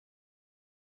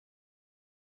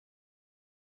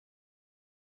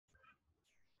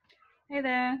Hey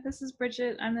there, this is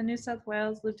Bridget. I'm the New South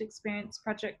Wales Lived Experience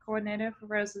Project Coordinator for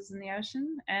Roses in the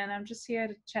Ocean, and I'm just here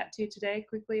to chat to you today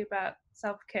quickly about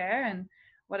self care and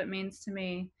what it means to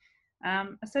me.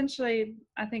 Essentially,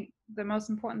 I think the most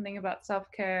important thing about self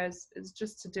care is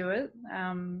just to do it.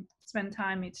 Spend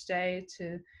time each day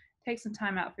to take some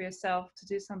time out for yourself to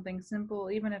do something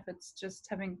simple, even if it's just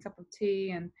having a cup of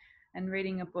tea and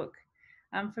reading a book.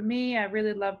 For me, I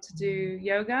really love to do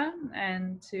yoga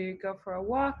and to go for a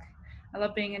walk. I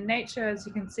love being in nature. As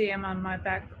you can see, I'm on my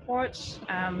back porch.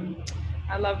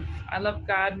 I love I love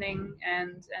gardening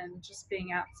and just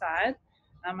being outside.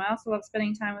 I also love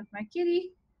spending time with my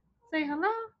kitty. Say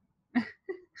hello.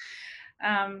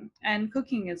 And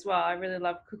cooking as well. I really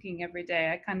love cooking every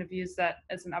day. I kind of use that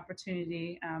as an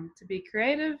opportunity to be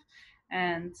creative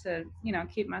and to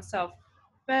keep myself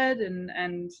fed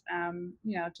and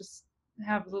just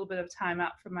have a little bit of time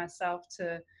out for myself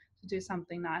to do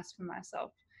something nice for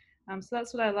myself. So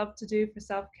that's what I love to do for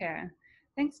self care.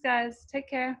 Thanks, guys. Take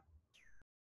care.